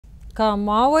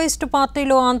Maoist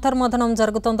పార్టీలో అంతర్మథనం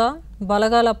జరుగుతుందా?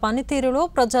 బలగాల పనితీరులో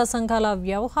ప్రజా సంఘాల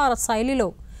వ్యవహార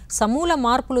శైలిలో సమూల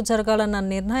మార్పులు జరగాలన్న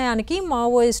నిర్ణయానికి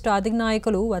మావోయిస్ట్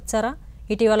అధినాయకులు వచ్చారా?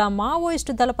 ఇటీవల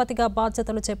మావోయిస్ట్ దళపతిగా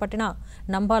బాధ్యతలు చేపట్టిన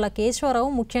నంబాల కేశవరావు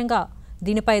ముఖ్యంగా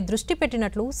దీనిపై దృష్టి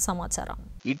పెట్టినట్లు సమాచారం.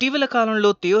 ఇటీవల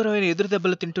కాలంలో తీవ్రమైన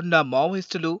ఎదురుదెబ్బలు తింటున్న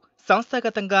మావోయిస్టులు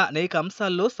సంస్థాగతంగా అనేక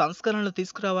అంశాల్లో సంస్కరణలు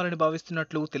తీసుకురావాలని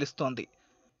భావిస్తున్నట్లు తెలుస్తోంది.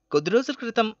 కొద్ది రోజుల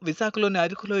క్రితం విశాఖలోని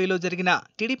అరకులోయలో జరిగిన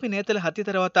టీడీపీ నేతల హత్య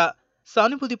తర్వాత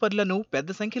సానుభూతి పరులను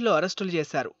పెద్ద సంఖ్యలో అరెస్టులు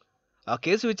చేశారు. ఆ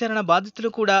కేసు విచారణ బాధ్యతలు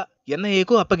కూడా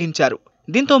ఎన్ఐఏకు అప్పగించారు.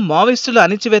 దీంతో మావోయిస్టుల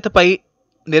అణిచివేతపై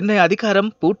నిర్ణయ అధికారం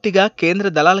పూర్తిగా కేంద్ర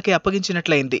దళాలకే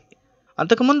అప్పగించినట్లయింది.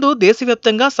 అంతకుముందు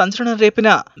దేశవ్యాప్తంగా సంచలనం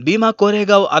రేపిన భీమా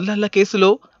కోరేగావ్ అల్లర్ల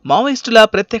కేసులో మావోయిస్టుల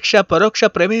ప్రత్యక్ష పరోక్ష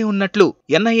ప్రమేయం ఉన్నట్లు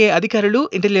ఎన్ఐఏ అధికారులు,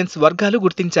 ఇంటెలిజెన్స్ వర్గాలు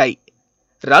గుర్తించాయి.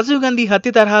 రాజీవ్ గాంధీ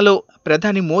హత్య తరహాలో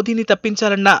ప్రధాని మోదీని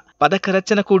తప్పించాలన్న పథక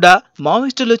రచన కూడా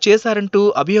మావోయిస్టులు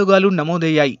చేశారంటూ అభియోగాలు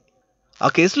నమోదయ్యాయి. ఆ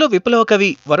కేసులో విప్లవ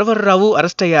కవి వరవరరావు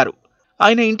అరెస్టయ్యారు.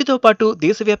 ఆయన ఇంటితో పాటు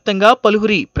దేశవ్యాప్తంగా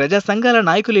పలువురి ప్రజా సంఘాల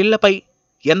నాయకుల ఇళ్లపై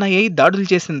ఎన్ఐఏ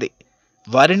దాడులు చేసింది.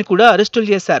 వారిని కూడా అరెస్టులు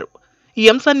చేశారు. ఈ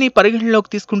అంశాన్ని పరిగణనలోకి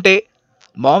తీసుకుంటే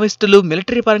మావోయిస్టులు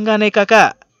మిలిటరీ పరంగానే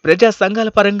కాక ప్రజా సంఘాల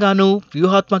పరంగానూ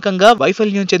వ్యూహాత్మకంగా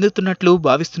వైఫల్యం చెందుతున్నట్లు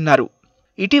భావిస్తున్నారు.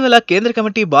 ఇటీవల కేంద్ర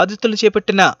కమిటీ బాధ్యతలు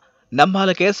చేపట్టిన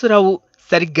నంబాల కేశవరావు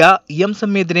సరిగ్గా ఈ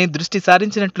అంశం మీదనే దృష్టి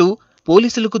సారించినట్లు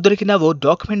పోలీసులకు దొరికిన ఓ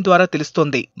డాక్యుమెంట్ ద్వారా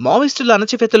తెలుస్తోంది. మావోయిస్టుల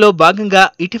అణచివేతలో భాగంగా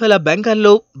ఇటీవల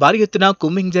బెంగాల్లో భారీ ఎత్తున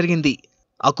కూంబింగ్ జరిగింది.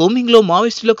 ఆ కూంబింగ్లో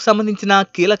మావోయిస్టులకు సంబంధించిన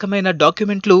కీలకమైన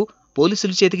డాక్యుమెంట్లు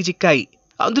పోలీసుల చేతికి చిక్కాయి.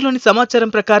 అందులోని సమాచారం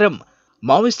ప్రకారం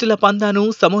మావోయిస్టుల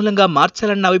పందాను సమూలంగా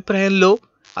మార్చాలన్న అభిప్రాయంలో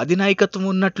అధినాయకత్వం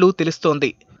ఉన్నట్లు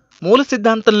తెలుస్తోంది. మూల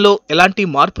సిద్ధాంతంలో ఎలాంటి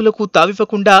మార్పులకు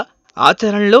తావివ్వకుండా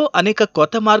ఆచరణలో అనేక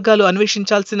కొత్త మార్గాలు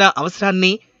అన్వేషించాల్సిన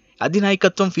అవసరాన్ని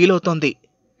అధినాయకత్వం ఫీల్ అవుతోంది.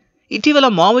 ఇటీవల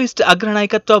మావోయిస్ట్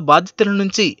అగ్రనాయకత్వ బాధ్యతల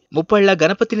నుంచి ముప్పళ్ల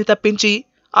గణపతిని తప్పించి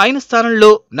ఆయన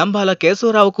స్థానంలో నంబాల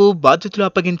కేశవరావుకు బాధ్యతలు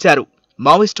అప్పగించారు.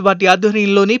 మావోయిస్ట్ పార్టీ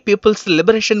ఆధ్వర్యంలోని peoples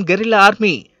liberation guerrilla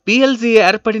army PLGA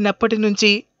ఏర్పడినప్పటి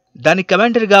నుంచి దాని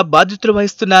కమాండర్గా బాధ్యతలు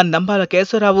వహిస్తున్న నంబాల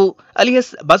కేశవరావు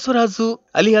అలియాస్ బసవరాజు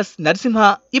అలియాస్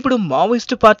నరసింహ ఇప్పుడు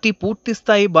మావోయిస్టు పార్టీ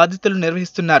పూర్తిస్థాయి బాధ్యతలు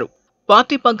నిర్వహిస్తున్నారు.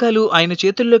 పార్టీ పగ్గాలు ఆయన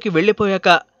చేతుల్లోకి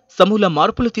వెళ్లిపోయాక సమూల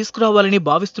మార్పులు తీసుకురావాలని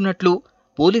భావిస్తున్నట్లు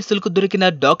పోలీసులకు దొరికిన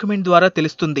డాక్యుమెంట్ ద్వారా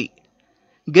తెలుస్తుంది.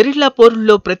 గెరిల్లా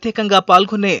పోరుల్లో ప్రత్యేకంగా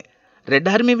పాల్గొనే రెడ్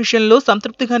ఆర్మీ విషయంలో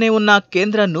సంతృప్తిగానే ఉన్న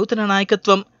కేంద్ర నూతన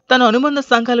నాయకత్వం తన అనుబంధ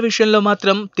సంఘాల విషయంలో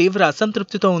మాత్రం తీవ్ర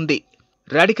అసంతృప్తితో ఉంది.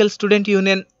 రాడికల్ స్టూడెంట్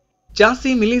యూనియన్,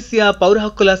 ఝాన్సీ మిలీసియా పౌర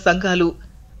హక్కుల సంఘాలు,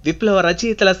 విప్లవ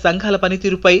రచయితల సంఘాల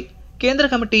పనితీరుపై కేంద్ర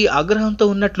కమిటీ ఆగ్రహంతో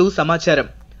ఉన్నట్లు సమాచారం.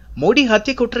 మోడీ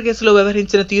హత్య కుట్ర కేసులో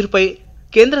వ్యవహరించిన తీరుపై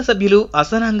కేంద్ర సభ్యులు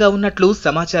అసహనంగా ఉన్నట్లు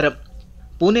సమాచారం.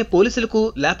 పూణే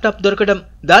పోలీసులకు ల్యాప్టాప్ దొరకడం,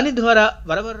 దాని ద్వారా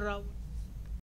వరవరరావు